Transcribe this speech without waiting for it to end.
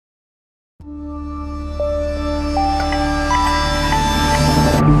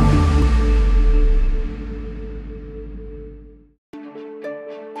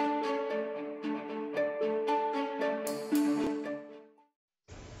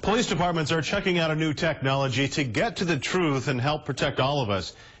Police departments are checking out a new technology to get to the truth and help protect all of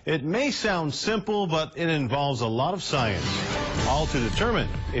us. It may sound simple, but it involves a lot of science, all to determine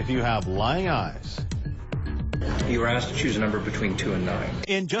if you have lying eyes. You are asked to choose a number between 2 and 9.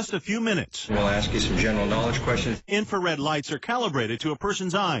 In just a few minutes, We'll ask you some general knowledge questions. infrared lights are calibrated to a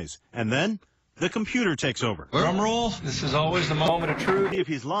person's eyes, and then the computer takes over. Drum roll. This is always the moment of truth. If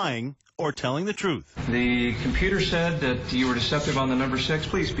he's lying or telling the truth. The computer said that you were deceptive on the number 6.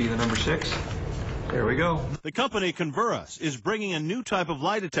 Please be the number 6. There we go. The company Converus is bringing a new type of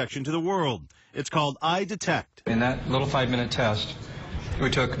lie detection to the world. It's called EyeDetect. In that little 5-minute test, we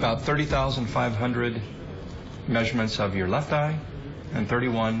took about 30,500 measurements of your left eye and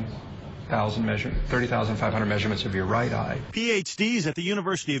 30,500 measurements of your right eye. PhDs at the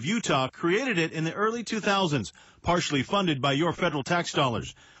University of Utah created it in the early 2000s, partially funded by your federal tax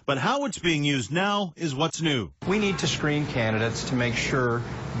dollars. But how it's being used now is what's new. We need to screen candidates to make sure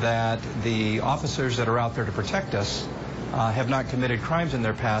that the officers that are out there to protect us have not committed crimes in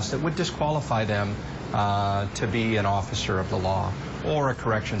their past that would disqualify them to be an officer of the law or a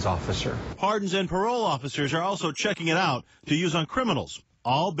corrections officer. Pardons and parole officers are also checking it out to use on criminals,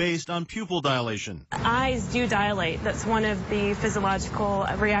 all based on pupil dilation. Eyes do dilate. That's one of the physiological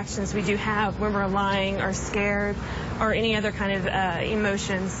reactions we do have when we're lying or scared or any other kind of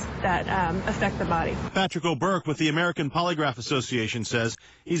emotions that affect the body. Patrick O'Burke with the American Polygraph Association says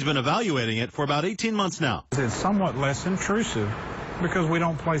he's been evaluating it for about 18 months now. It's somewhat less intrusive because we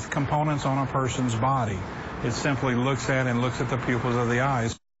don't place components on a person's body. It simply looks at the pupils of the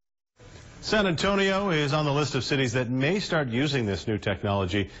eyes. San Antonio is on the list of cities that may start using this new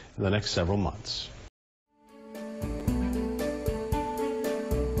technology in the next several months.